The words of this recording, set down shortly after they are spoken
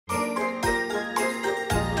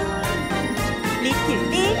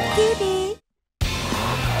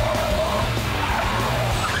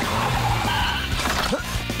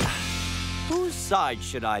side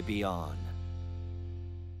should I be on?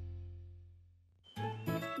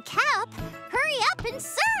 Cap, hurry up and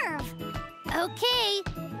serve! Okay,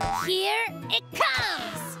 here it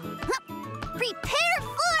comes! Prepare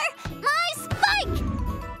for my spike!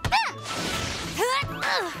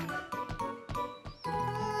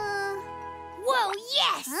 Whoa,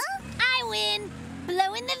 yes! Huh? I win!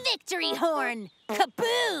 Blowing the victory horn!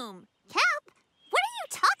 Kaboom! Cap, what are you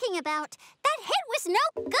talking about? That hit was no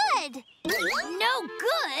good! No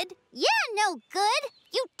good? Yeah, no good!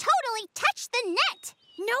 You totally touched the net!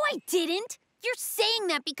 No, I didn't! You're saying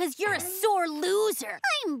that because you're a sore loser.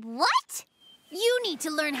 I'm what? You need to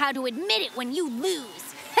learn how to admit it when you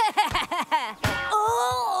lose.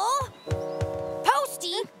 Oh!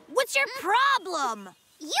 Posty, what's your problem?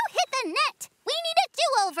 You hit the net! We need a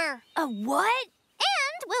do-over! A what?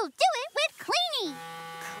 And we'll do it with Cleanie!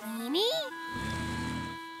 Cleanie?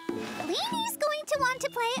 Cleanie's going to want to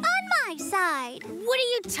play on my side. What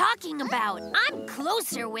are you talking about? I'm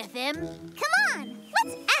closer with him. Come on,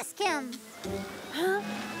 let's ask him. Huh?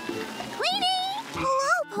 Cleanie!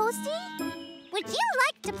 Hello, Posty. Would you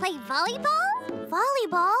like to play volleyball?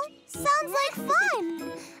 Volleyball? Sounds like fun.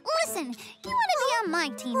 Listen, you want to be on my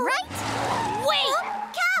team, right? Wait!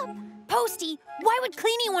 Cap! Posty, why would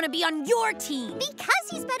Cleanie want to be on your team? Because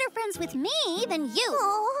he's better friends with me than you.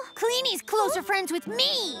 Cleanie's closer friends with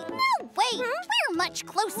me. No way! We're much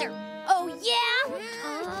closer. Oh, yeah? What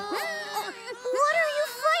are you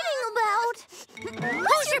fighting about?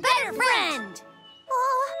 Who's your better friend?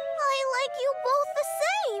 I like you both the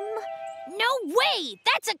same. No way!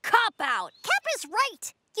 That's a cop-out! Cap is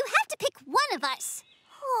right. You have to pick one of us.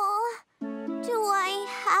 Do I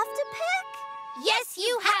have to pick? Yes,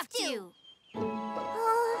 you have to!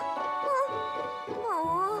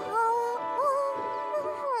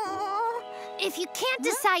 If you can't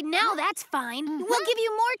decide now, that's fine. We'll give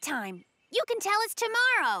you more time. You can tell us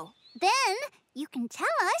tomorrow. Then you can tell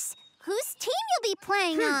us whose team you'll be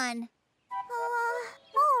playing on.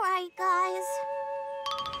 All right, guys.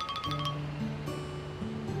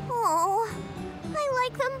 Oh, I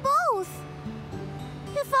like them both.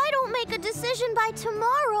 If I don't make a decision by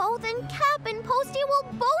tomorrow, then Cap and Posty will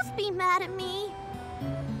both be mad at me.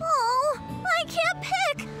 Oh, I can't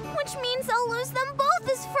pick, which means I'll lose them both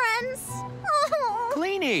as friends.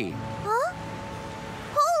 Cleanie! Huh?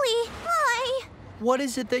 Poli, hi. What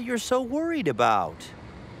is it that you're so worried about?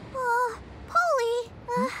 Poli.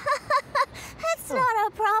 It's not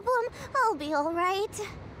a problem. I'll be all right.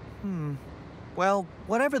 Well,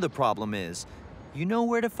 whatever the problem is, you know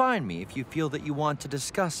where to find me if you feel that you want to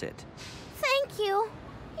discuss it. Thank you.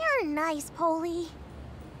 You're nice, Poli.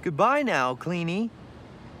 Goodbye now, Cleanie.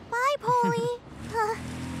 Bye, Poli.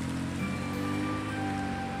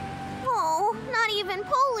 Oh, not even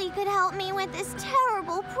Poli could help me with this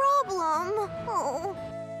terrible problem. Oh.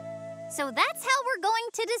 So that's how we're going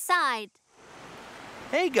to decide.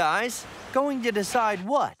 Hey, guys. Going to decide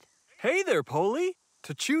what? Hey there, Poli.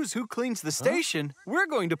 To choose who cleans the station, we're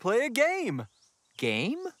going to play a game.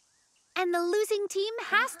 Game? And the losing team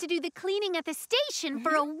has to do the cleaning at the station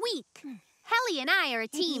for a week. Helly and I are a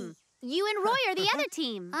team. You and Roy are the other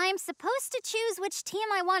team. I'm supposed to choose which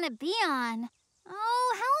team I want to be on.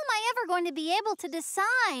 Oh, how am I ever going to be able to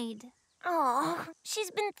decide? Oh, she's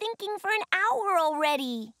been thinking for an hour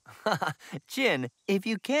already. Jin, if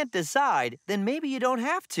you can't decide, then maybe you don't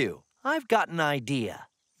have to. I've got an idea.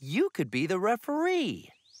 You could be the referee.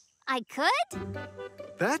 I could?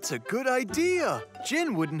 That's a good idea.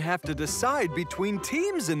 Jin wouldn't have to decide between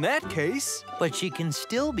teams in that case. But she can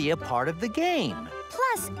still be a part of the game.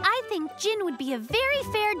 Plus, I think Jin would be a very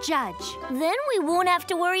fair judge. Then we won't have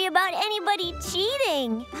to worry about anybody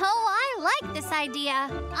cheating. Oh, I like this idea.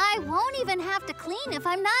 I won't even have to clean if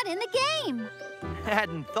I'm not in the game.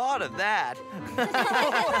 Hadn't thought of that.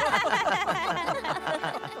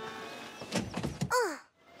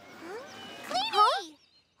 Cleanie!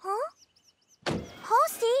 Huh?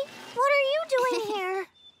 Posty, what are you doing here?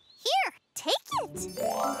 Here, take it.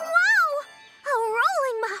 Wow! A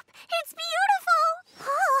rolling mop. It's beautiful.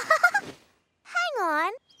 Hang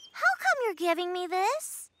on. How come you're giving me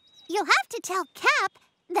this? You'll have to tell Cap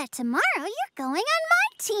that tomorrow you're going on my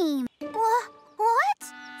team. What?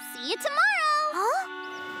 See you tomorrow. Huh?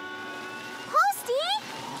 Posty?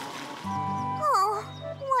 Oh,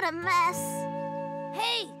 what a mess.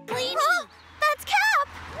 Hey, Cleanie! Huh? That's Cap!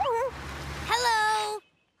 Hello!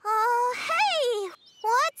 Hey!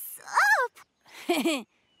 What's up?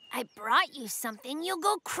 I brought you something you'll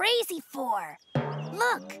go crazy for.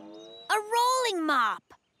 Look, a rolling mop.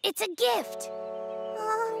 It's a gift.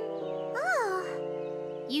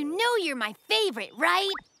 You know you're my favorite, right?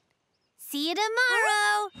 See you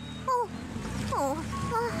tomorrow.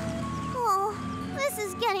 This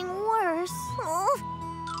is getting worse.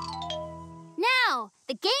 Now,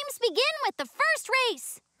 the games begin with the first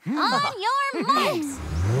race. On your marks.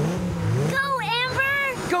 Go,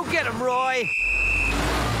 Amber! Go get him, Roy!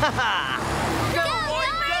 Go, Roy,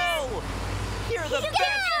 go! You're the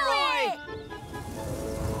best, Roy!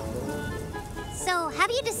 So, have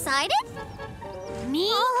you decided?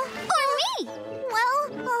 Me or me? Well,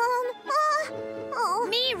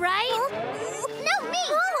 Me, right? No, me!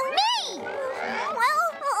 Me! Well,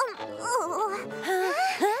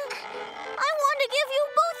 I want to give you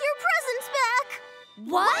both your presents back.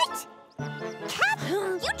 What? Cap,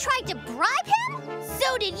 you tried to bribe him?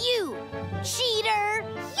 So did you, cheater!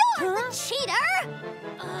 You're the cheater!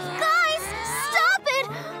 Guys, stop it!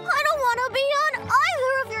 I don't want to be on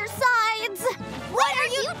either of your sides. What are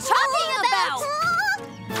you talking about?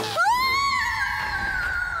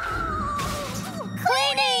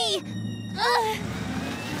 Queenie!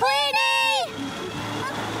 Queenie!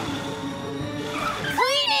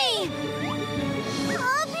 Queenie!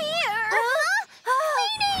 Up here!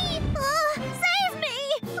 Queenie! Save me!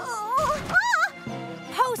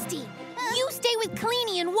 Posty, you stay with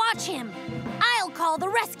Queenie and watch him. I'll call the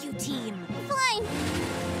rescue team. Fine.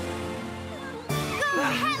 Go,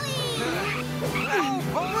 Kelly!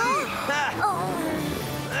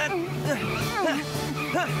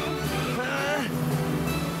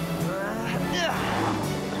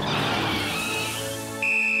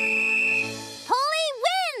 Polly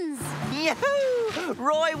wins! Yahoo!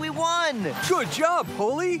 Roy, we won! Good job,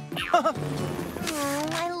 Poli.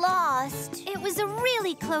 I lost. It was a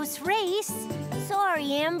really close race.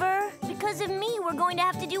 Sorry, Amber. Because of me, we're going to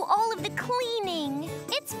have to do all of the cleaning.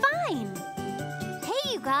 It's fine.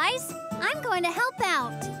 Hey, you guys, I'm going to help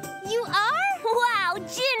out. You are? Wow,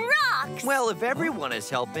 Gin rocks! Well, if everyone is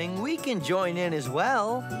helping, we can join in as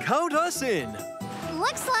well. Count us in.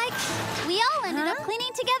 Looks like we all ended up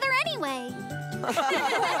cleaning together anyway.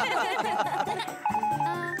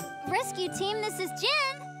 Rescue team, this is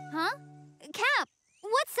Jen. Huh? Cap,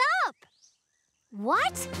 what's up?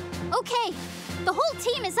 What? Okay, the whole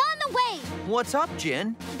team is on the way. What's up,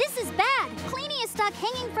 Jen? This is bad. Cleanie is stuck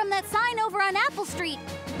hanging from that sign over on Apple Street.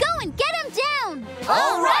 Go and get him down.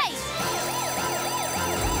 All right.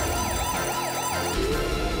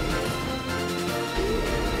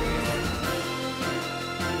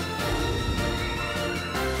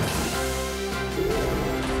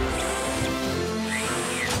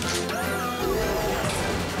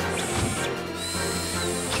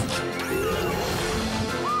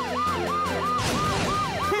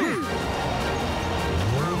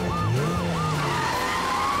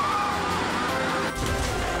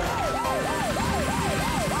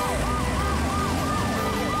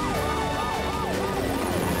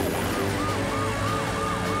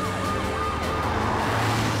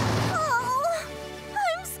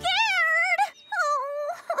 I'm scared.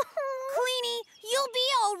 Cleanie, you'll be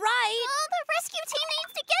all right. The rescue team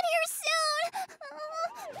needs to get here soon.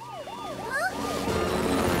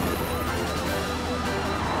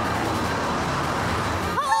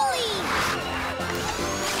 Polly!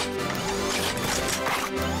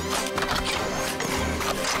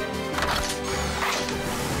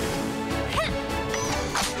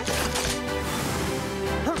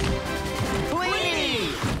 Queenie!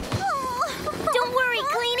 Don't worry,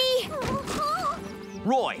 Cleanie.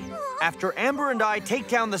 Roy, after Amber and I take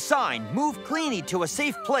down the sign, move Queenie to a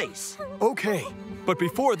safe place. Okay, but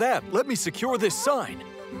before that, let me secure this sign.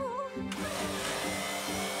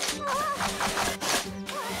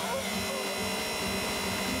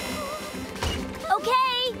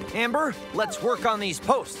 Okay. Amber, let's work on these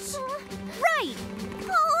posts. Right.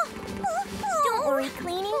 Don't worry,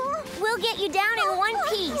 Cleanie. We'll get you down in one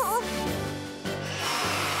piece.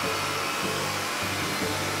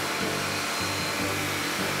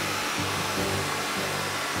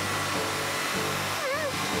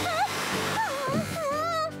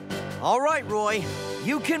 All right, Roy,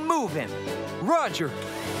 you can move him. Roger.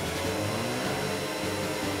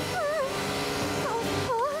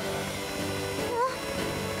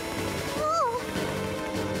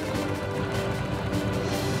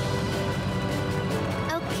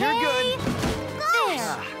 Okay. You're good.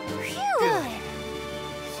 There. Good.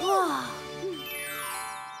 Whoa.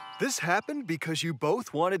 This happened because you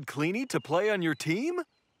both wanted Cleanie to play on your team?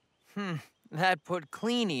 That put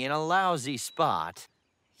Queenie in a lousy spot.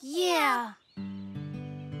 Yeah.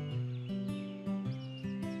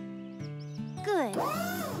 Good.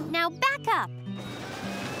 Now back up.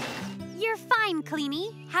 You're fine,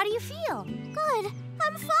 Cleanie. How do you feel? Good.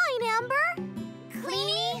 I'm fine, Amber.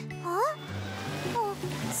 Cleanie? Huh? Oh,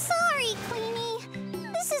 sorry, Queenie.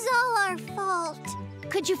 This is all our fault.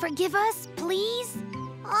 Could you forgive us, please?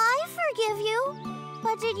 I forgive you.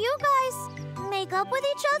 But did you guys make up with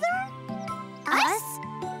each other? Us?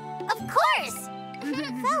 Of course!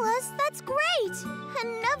 Fellas, that's great.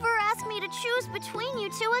 And never ask me to choose between you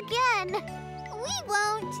two again. We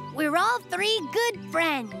won't. We're all three good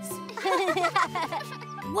friends.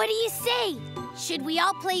 What do you say? Should we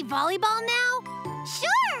all play volleyball now?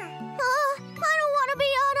 Sure! I don't want to be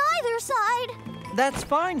on either side. That's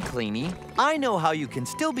fine, Cleanie. I know how you can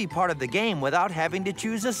still be part of the game without having to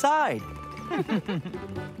choose a side. Postie's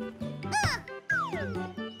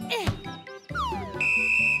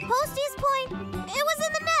point. It was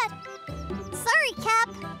in the net. Sorry, Cap.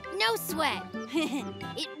 No sweat.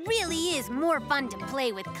 It really is more fun to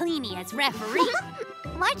play with Cleanie as referee.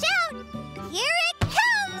 March